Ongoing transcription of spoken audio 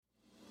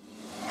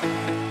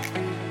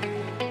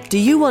Do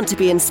you want to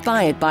be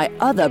inspired by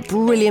other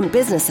brilliant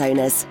business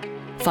owners?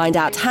 Find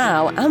out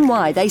how and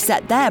why they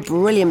set their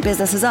brilliant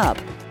businesses up.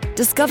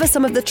 Discover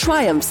some of the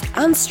triumphs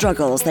and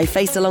struggles they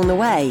faced along the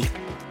way.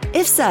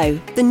 If so,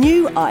 then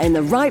you are in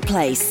the right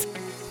place.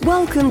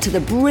 Welcome to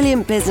the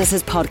Brilliant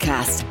Businesses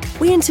Podcast.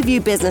 We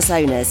interview business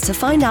owners to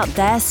find out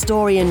their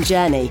story and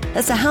journey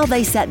as to how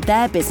they set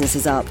their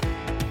businesses up.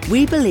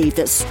 We believe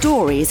that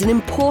story is an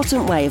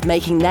important way of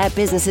making their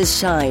businesses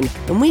shine,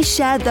 and we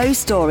share those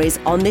stories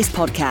on this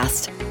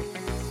podcast.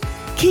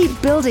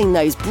 Keep building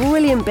those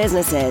brilliant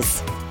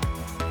businesses.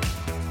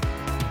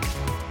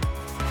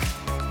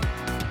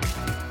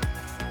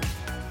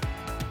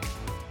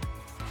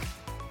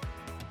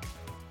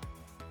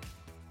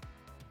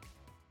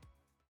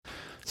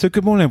 So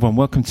good morning, everyone.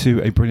 Welcome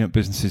to a Brilliant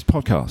Businesses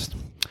podcast.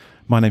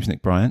 My name's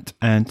Nick Bryant,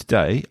 and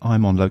today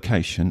I'm on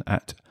location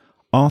at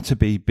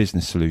R2B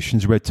Business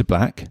Solutions, Red to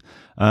Black,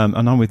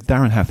 and I'm with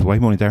Darren Hathaway.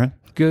 Morning, Darren.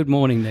 Good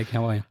morning, Nick.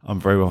 How are you?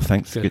 I'm very well,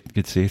 thanks. Good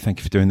to see you. Thank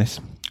you for doing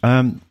this.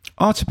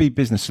 R2B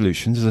Business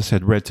Solutions, as I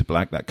said, Red to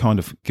Black, that kind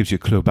of gives you a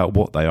clue about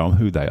what they are and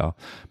who they are.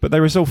 But they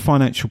resolve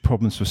financial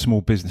problems for small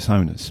business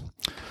owners.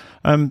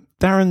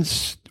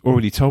 Darren's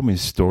already told me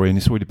his story, and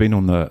it's already been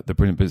on the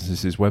Brilliant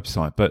Businesses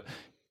website, but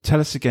tell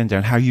us again,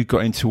 Darren, how you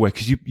got into work,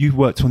 because you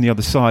worked on the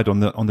other side, on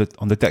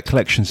the debt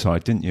collection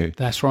side, didn't you?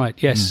 That's right.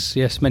 Yes,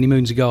 yes. Many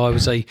moons ago, I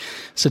was a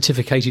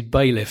certificated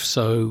bailiff,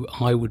 so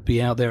I would be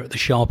out there at the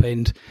sharp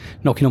end,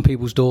 knocking on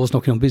people's doors,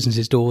 knocking on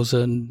businesses' doors,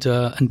 and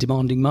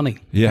demanding money.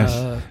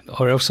 Yes.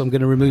 Or else I'm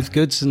going to remove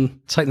goods and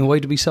take them away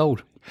to be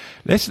sold.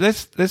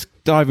 Let's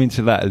dive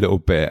into that a little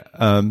bit,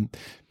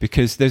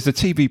 because there's the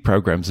TV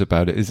programs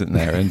about it, isn't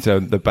there? And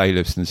the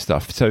bailiffs and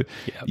stuff. So.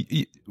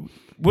 Yeah.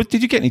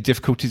 Did you get any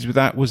difficulties with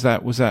that? Was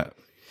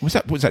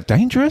that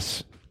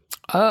dangerous?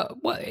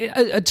 Well,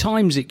 at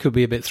times it could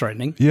be a bit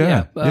threatening.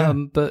 Yeah.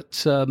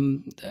 But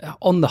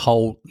on the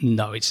whole,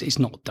 no, it's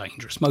not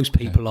dangerous. Most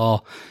people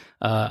are,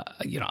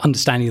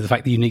 understanding of the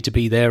fact that you need to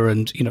be there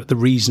and the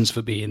reasons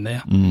for being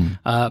there.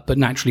 But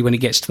naturally, when it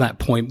gets to that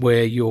point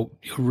where you're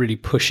really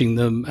pushing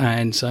them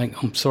and saying,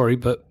 "I'm sorry,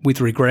 but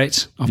with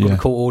regret, I've got a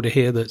court order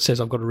here that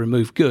says I've got to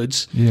remove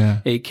goods,"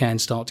 it can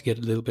start to get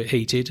a little bit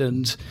heated,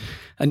 and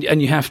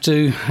you have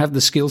to have the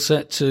skill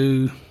set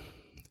to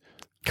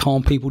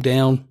calm people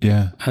down,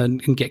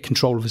 and get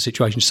control of the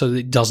situation so that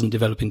it doesn't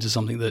develop into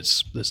something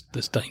that's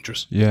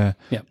dangerous. Yeah.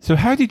 So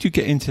how did you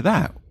get into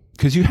that?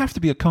 Because you have to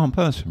be a calm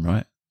person,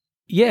 right?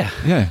 Yeah.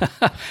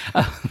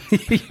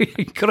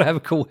 You've got to have a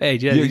cool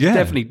head. You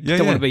definitely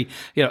don't want to be,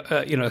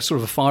 sort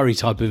of a fiery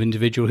type of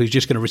individual who's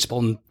just going to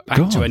respond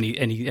back to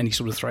any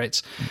sort of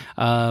threats.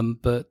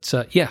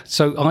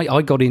 So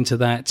I got into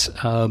that.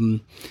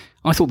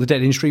 I thought the debt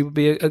industry would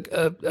be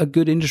a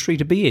good industry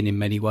to be in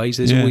many ways.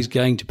 There's always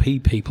going to be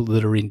people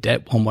that are in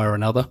debt one way or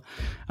another.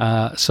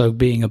 So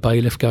being a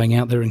bailiff, going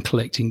out there and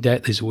collecting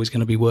debt, there's always going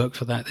to be work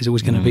for that. There's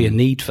always going to be a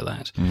need for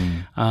that.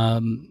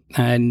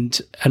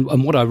 And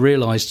what I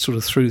realised sort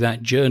of through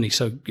that journey,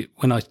 so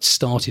when I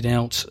started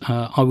out,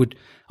 I would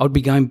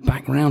be going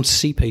back around to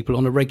see people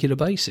on a regular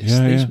basis.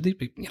 They'd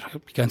be,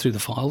 I'd be going through the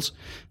files.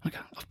 I go,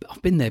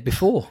 I've been there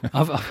before.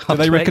 I've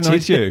they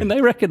recognise you? And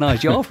they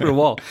recognise you after a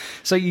while.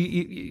 So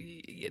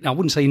I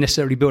wouldn't say you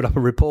necessarily build up a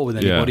rapport with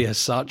anybody as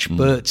such,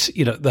 but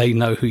they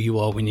know who you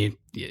are when you're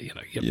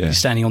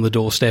standing on the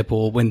doorstep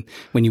or when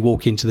you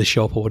walk into the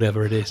shop or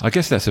whatever it is. I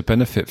guess that's a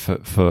benefit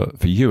for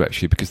you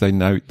actually, because they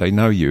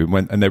know you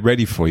and they're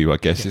ready for you. I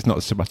guess it's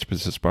not so much of a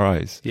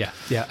surprise. Yeah,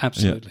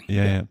 absolutely.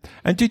 Yeah.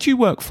 And did you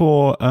work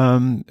for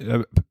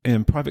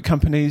in private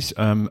companies,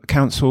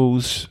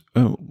 councils?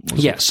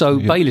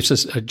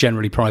 Bailiffs are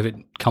generally private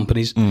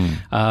companies,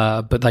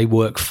 but they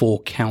work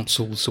for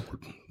councils or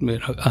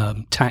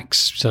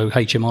tax. So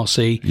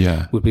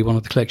HMRC would be one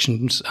of the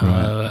collections.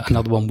 Right.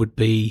 Another one would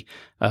be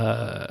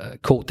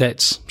court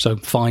debts, so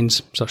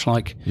fines, such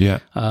like.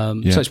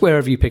 So it's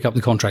wherever you pick up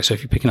the contract. So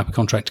if you're picking up a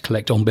contract to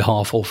collect on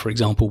behalf of, for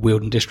example,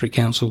 Wealdon District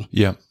Council,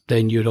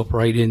 then you'd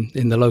operate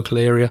in the local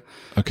area.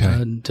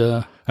 Okay.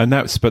 And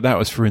that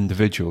was for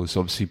individuals.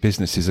 Obviously,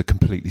 business is a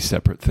completely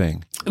separate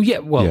thing.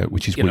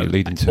 Which is what you're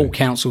leading to. All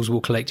councils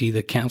will collect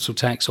either council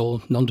tax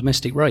or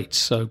non-domestic rates,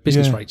 so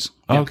business rates.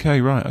 Yeah.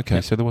 Okay, right.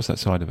 Okay, so there was that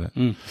side of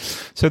it.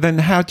 So then,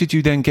 how did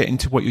you then get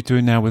into what you're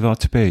doing now with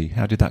R2B?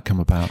 How did that come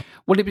about?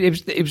 Well, it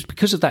was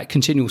because of that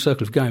continual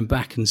circle of going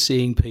back and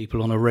seeing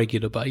people on a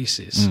regular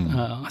basis.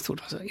 I thought,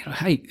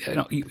 hey,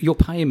 you're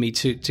paying me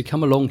to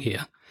come along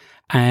here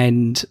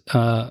and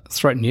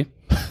threaten you,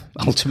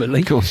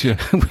 ultimately, of course,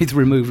 with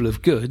removal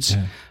of goods.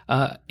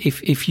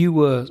 If you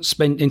were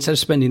instead of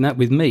spending that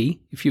with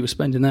me, if you were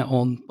spending that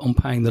on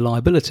paying the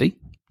liability,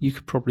 you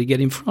could probably get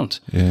in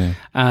front.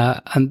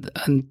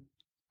 And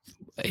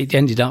it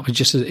ended up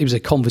it was a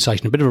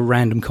conversation, a bit of a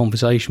random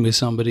conversation with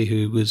somebody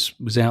who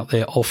was out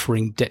there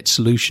offering debt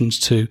solutions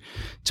to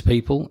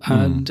people,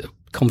 and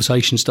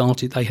conversation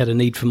started. They had a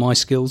need for my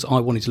skills. I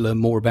wanted to learn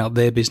more about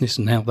their business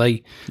and how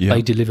they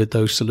delivered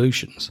those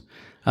solutions.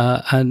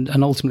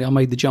 And ultimately I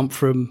made the jump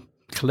from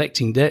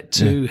collecting debt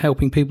to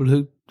helping people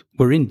who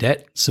we're in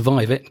debt,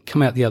 survive it,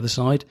 come out the other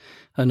side,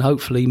 and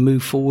hopefully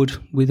move forward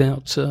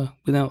without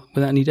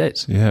any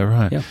debts. Yeah,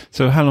 right. Yeah.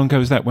 So how long ago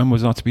was that? When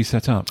was R2B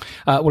set up?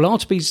 Well,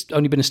 R2B's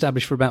only been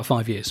established for about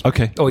 5 years.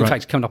 Okay. Or in right.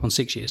 fact, it's coming up on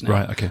 6 years now.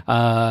 Right,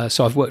 okay.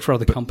 So I've worked for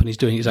other companies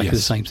doing exactly the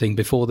same thing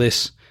before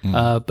this,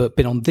 but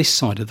been on this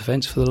side of the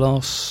fence for the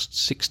last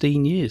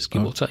 16 years,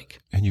 give or take.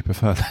 And you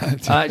prefer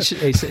that?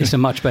 It's a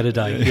much better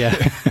day,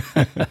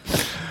 yeah.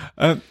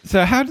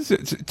 So how does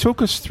it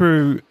talk us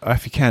through,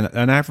 if you can,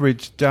 an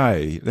average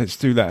day? Let's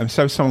do that. And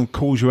so someone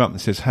calls you up and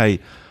says, hey,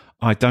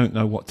 I don't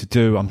know what to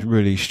do. I'm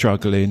really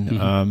struggling.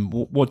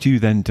 What do you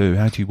then do?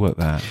 How do you work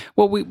that?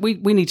 Well, we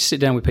need to sit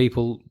down with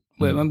people.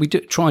 And we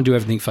try and do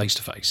everything face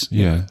to face.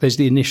 Yeah. There's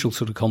the initial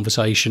sort of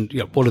conversation.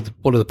 What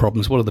are the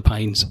problems? What are the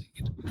pains?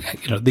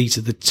 These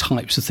are the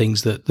types of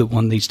things that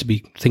one needs to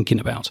be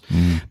thinking about.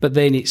 But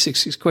then it's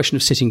a question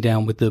of sitting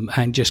down with them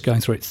and just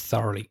going through it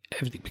thoroughly.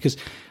 Everything, because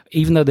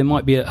even though there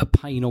might be a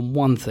pain on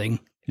one thing,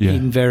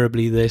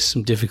 invariably there's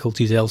some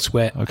difficulties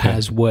elsewhere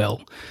as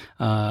well.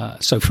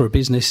 So for a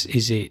business,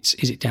 is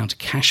it down to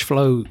cash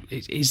flow?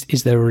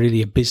 Is there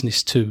really a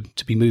business to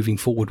be moving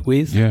forward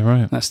with? Yeah,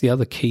 right. That's the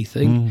other key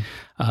thing.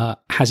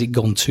 Has it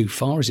gone too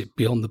far? Is it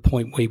beyond the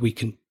point where we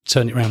can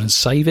turn it around and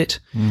save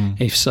it?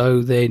 If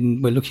so,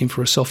 then we're looking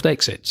for a soft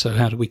exit. So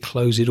how do we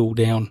close it all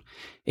down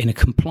in a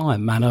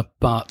compliant manner,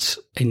 but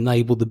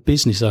enable the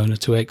business owner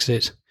to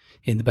exit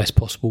in the best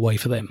possible way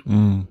for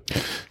them?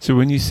 So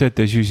when you said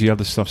there's usually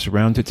other stuffs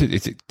around it,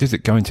 does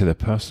it go into their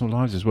personal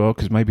lives as well?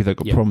 Because maybe they've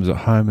got problems at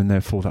home and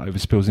therefore that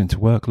overspills into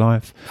work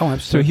life. Oh,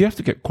 absolutely. So you have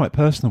to get quite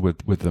personal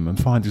with them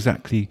and find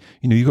exactly,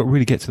 you've got to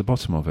really get to the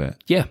bottom of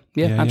it. Yeah,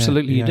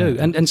 absolutely you do.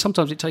 And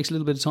sometimes it takes a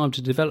little bit of time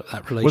to develop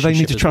that relationship. Well, they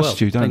need to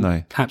trust you, don't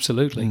they?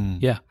 Absolutely,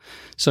 yeah.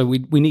 So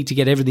we need to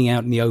get everything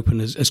out in the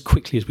open as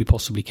quickly as we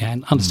possibly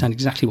can, understand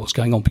exactly what's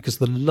going on, because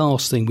the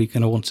last thing we're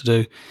going to want to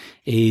do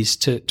is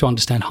to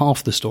understand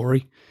half the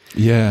story,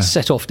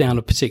 set off down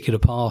a particular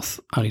path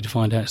only to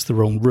find out it's the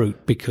wrong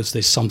route because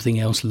there's something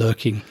else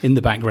lurking in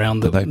the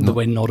background that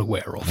we're not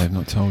aware of. They've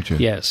not told you.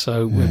 Yeah,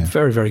 so we're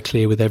very, very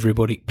clear with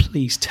everybody.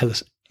 Please tell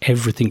us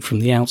everything from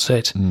the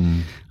outset,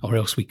 or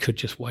else we could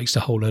just waste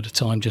a whole load of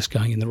time just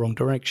going in the wrong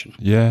direction.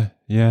 Yeah.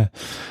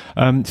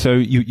 So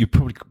you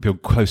probably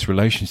build close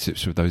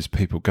relationships with those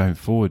people going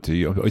forward. Do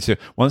you? So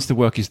once the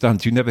work is done,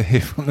 do you never hear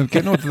from them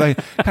again? Or do they?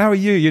 How are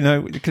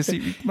you? Because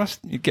you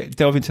must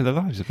delve into their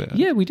lives a bit.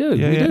 Yeah, we do.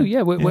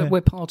 Yeah,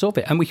 we're part of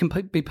it, and we can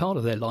be part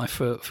of their life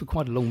for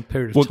quite a long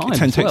period of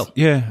time as well.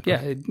 Yeah.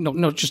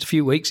 Not just a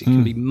few weeks. It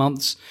can be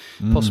months,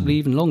 possibly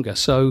even longer.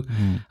 So,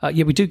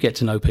 we do get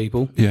to know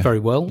people very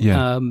well.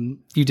 Yeah.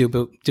 You do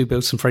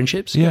build some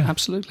friendships. Yeah,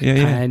 absolutely.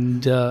 Yeah.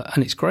 And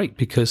it's great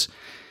because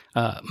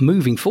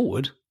moving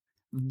forward,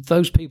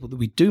 those people that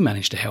we do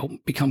manage to help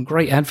become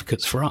great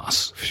advocates for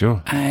us.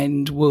 Sure.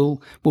 And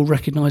will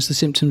recognise the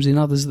symptoms in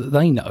others that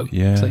they know.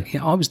 Yeah. So,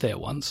 I was there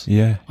once.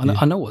 Yeah.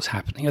 I know what's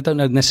happening. I don't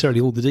know necessarily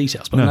all the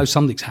details, but I know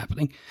something's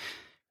happening.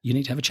 You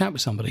need to have a chat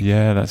with somebody.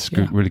 Yeah, that's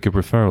good, really good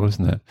referral,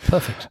 isn't it?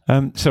 Perfect.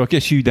 So I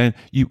guess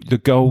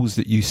the goals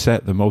that you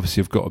set them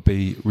obviously have got to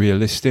be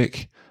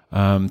realistic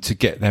to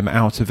get them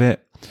out of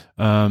it,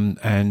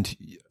 and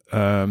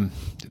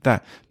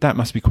that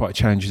must be quite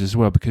challenging as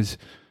well. Because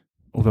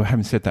although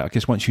having said that, I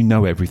guess once you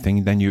know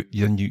everything, then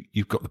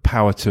you've got the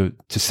power to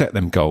set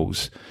them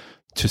goals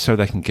so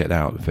they can get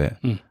out of it.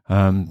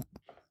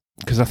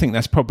 Because I think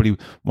that's probably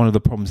one of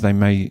the problems they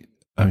may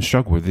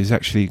struggle with, is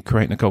actually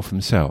creating a goal for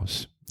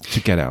themselves to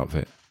get out of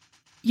it.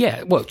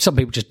 Yeah, well, some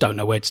people just don't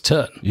know where to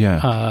turn.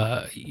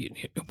 Yeah,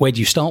 where do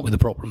you start with the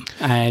problem?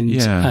 And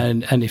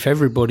if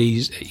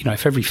everybody's,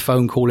 if every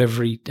phone call,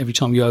 every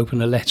time you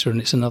open a letter and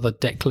it's another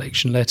debt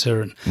collection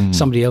letter, and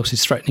somebody else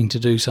is threatening to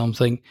do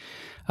something,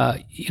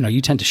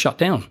 you tend to shut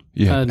down.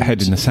 Yeah,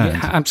 head in the sand.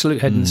 Yeah,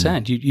 absolute head in the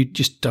sand. You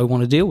just don't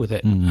want to deal with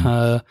it.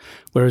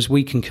 Whereas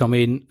we can come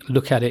in,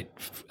 look at it.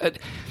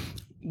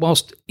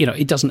 Whilst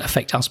it doesn't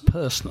affect us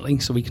personally,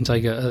 so we can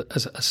take a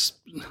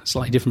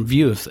slightly different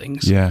view of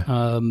things.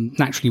 Yeah.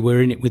 Naturally,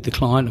 we're in it with the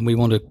client, and we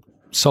want to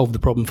solve the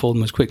problem for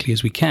them as quickly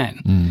as we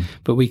can.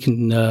 But we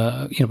can,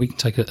 we can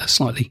take a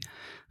slightly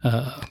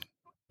a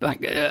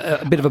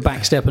bit of a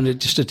back step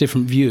and just a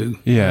different view.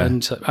 Yeah.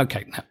 And so,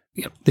 okay,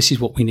 now this is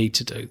what we need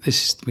to do.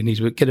 We need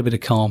to get a bit of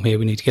calm here.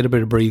 We need to get a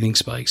bit of breathing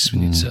space. We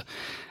need to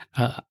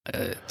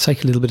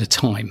take a little bit of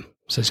time.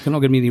 So it's not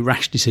going to be any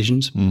rash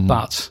decisions,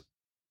 but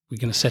we're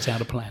going to set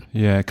out a plan.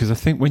 Yeah, because I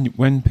think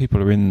when people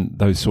are in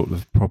those sort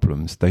of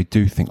problems, they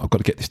do think, I've got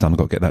to get this done, I've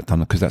got to get that done,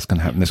 because that's going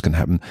to happen, this going to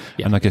happen.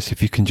 Yeah. And I guess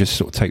if you can just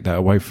sort of take that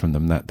away from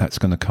them, that's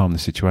going to calm the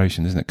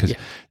situation, isn't it?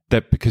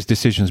 Because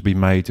decisions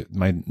may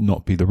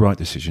not be the right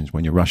decisions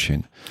when you're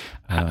rushing.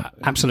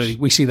 Absolutely.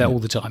 We see that all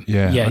the time.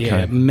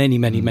 Yeah.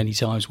 Many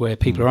times where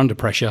people are under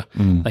pressure,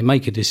 they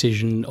make a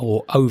decision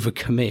or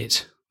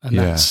overcommit. And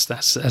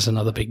that's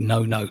another big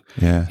no-no.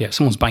 Yeah.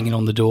 Someone's banging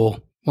on the door,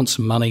 wants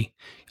some money.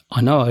 I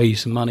know I owe you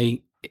some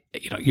money.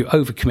 You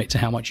overcommit to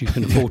how much you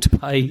can afford to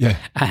pay,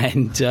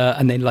 and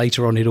then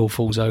later on it all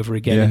falls over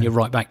again, and you're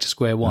right back to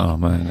square one. Oh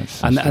man,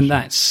 that's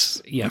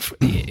that's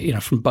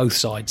from both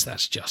sides.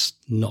 That's just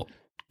not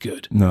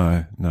good.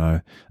 No.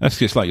 That's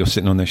just like you're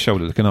sitting on their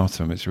shoulder looking after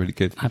them. It's really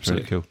good.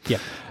 Absolutely. It's really cool. Yeah.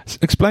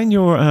 Explain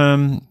your,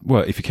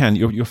 well, if you can,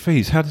 your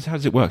fees. How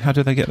does it work? How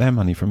do they get their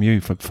money from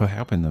you for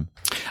helping them?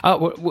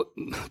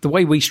 The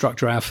way we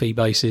structure our fee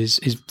base is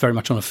very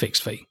much on a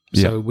fixed fee.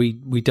 So we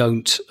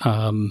don't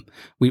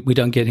we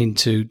don't get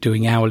into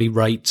doing hourly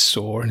rates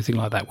or anything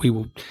like that. We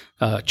will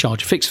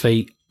charge a fixed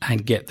fee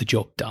and get the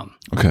job done.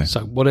 Okay.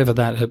 So whatever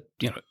that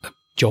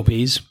job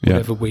is,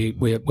 whatever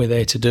we're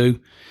there to do,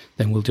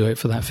 then we'll do it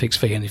for that fixed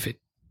fee. And if it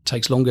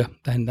takes longer,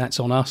 then that's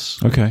on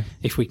us. Okay.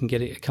 If we can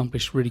get it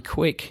accomplished really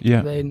quick,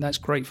 Yeah. then that's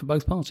great for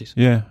both parties.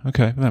 Yeah.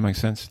 Okay. Well, that makes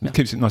sense. It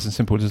keeps it nice and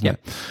simple, doesn't it?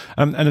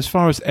 And as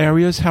far as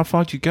areas, how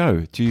far do you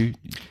go? Do you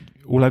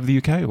all over the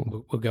UK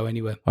or we'll go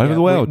anywhere over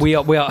the world? We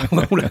are all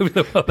over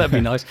the world. That'd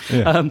be nice.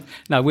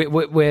 No, we're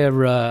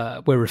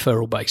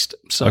referral based,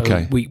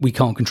 so we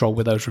can't control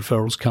where those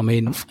referrals come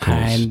in.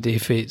 And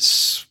if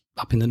it's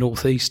up in the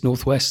northeast,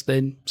 northwest,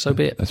 then so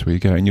be it. That's where you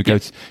go, and you go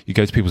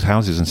to people's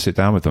houses and sit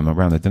down with them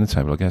around their dinner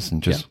table, I guess,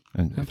 and just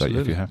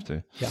if you have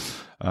to. Yeah.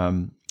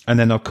 And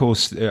then, of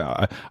course,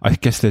 I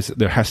guess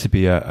there has to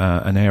be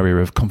an area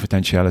of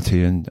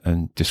confidentiality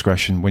and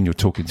discretion when you're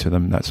talking to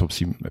them. That's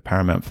obviously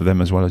paramount for them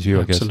as well as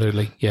you, I guess.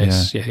 Absolutely,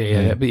 yes,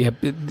 yeah.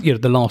 But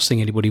the last thing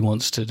anybody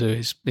wants to do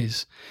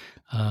is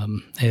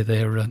air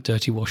their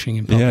dirty washing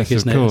in public,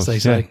 isn't it? As they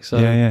say. So,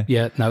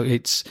 no,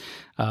 it's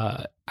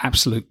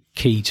absolute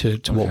key to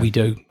what we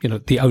do.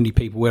 The only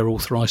people we're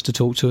authorised to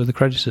talk to are the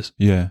creditors.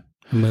 Yeah.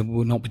 And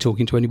we'll not be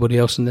talking to anybody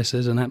else unless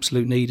there's an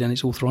absolute need and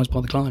it's authorised by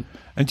the client.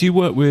 And do you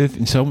work with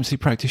insolvency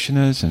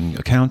practitioners and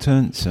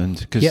accountants? And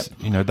because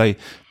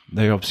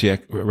they obviously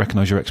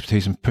recognise your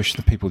expertise and push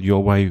the people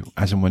your way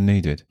as and when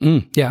needed.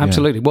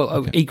 Absolutely.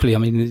 Well, equally, I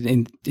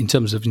mean, in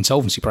terms of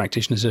insolvency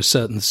practitioners, there are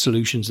certain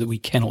solutions that we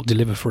cannot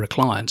deliver for a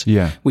client.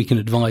 Yeah. We can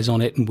advise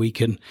on it and we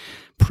can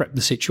prep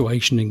the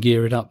situation and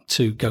gear it up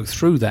to go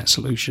through that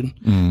solution.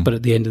 But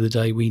at the end of the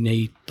day, we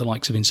need the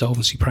likes of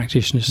insolvency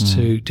practitioners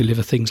to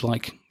deliver things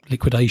like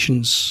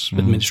liquidations,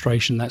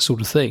 administration, that sort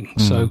of thing.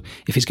 So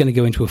if it's going to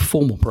go into a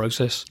formal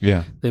process,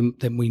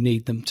 then we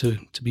need them to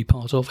be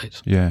part of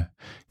it. Yeah.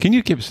 Can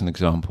you give us an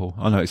example?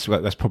 I know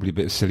that's probably a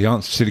bit of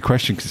a silly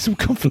question because it's all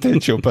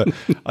confidential, but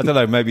I don't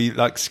know, maybe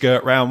like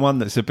skirt round one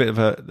that's a bit of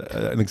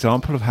an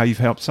example of how you've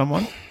helped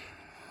someone?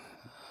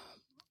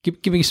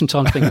 Give me some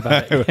time to think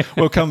about it.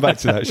 We'll come back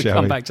to that, shall we?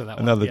 Come back to that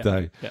another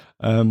day. Yeah.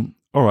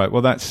 All right.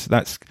 Well, that's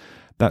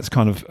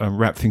kind of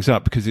wrap things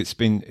up because it's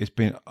been.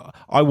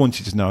 I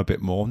wanted to know a bit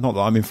more. Not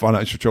that I'm in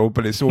financial trouble,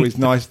 but it's always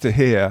nice to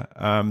hear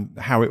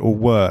how it all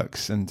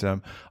works.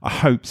 And I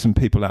hope some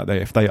people out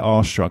there, if they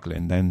are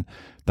struggling, then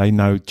they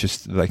know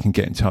just that they can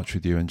get in touch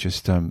with you and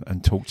just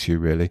and talk to you.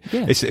 Really,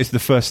 it's the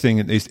first thing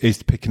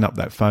is picking up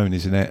that phone,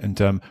 isn't it?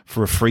 And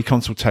for a free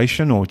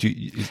consultation, or do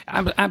you?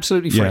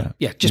 Absolutely free.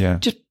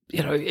 Just.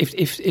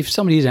 If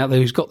somebody is out there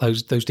who's got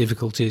those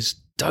difficulties,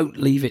 don't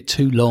leave it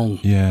too long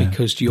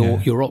because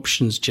your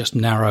options just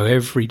narrow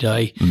every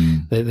day.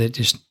 They're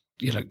just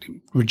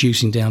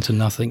reducing down to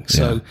nothing.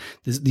 So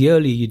the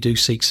earlier you do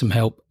seek some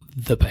help,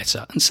 the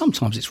better. And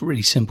sometimes it's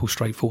really simple,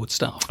 straightforward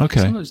stuff.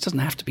 Okay, sometimes it doesn't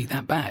have to be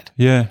that bad.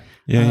 Yeah.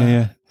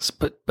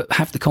 But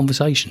have the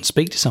conversation.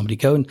 Speak to somebody.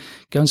 Go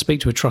and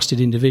speak to a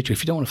trusted individual.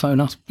 If you don't want to phone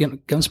us, go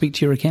and speak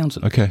to your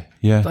accountant. Okay.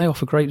 Yeah. They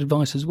offer great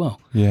advice as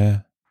well.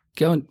 Yeah.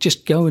 Go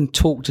and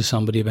talk to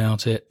somebody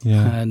about it,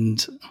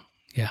 and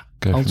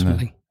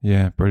ultimately,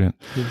 brilliant.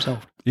 Be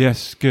resolved.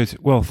 Yes, good.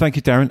 Well, thank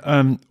you,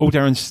 Darren. All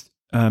Darren's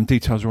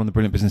details are on the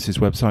Brilliant Businesses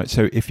website.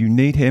 So if you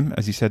need him,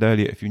 as he said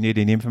earlier, if you need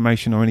any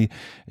information or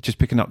just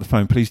picking up the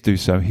phone, please do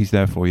so. He's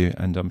there for you,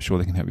 and I'm sure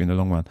they can help you in the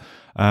long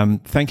run.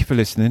 Thank you for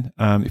listening.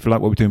 If you like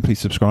what we're doing, please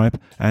subscribe,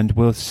 and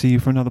we'll see you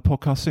for another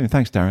podcast soon.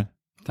 Thanks, Darren.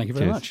 Thank you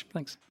very much.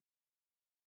 Thanks.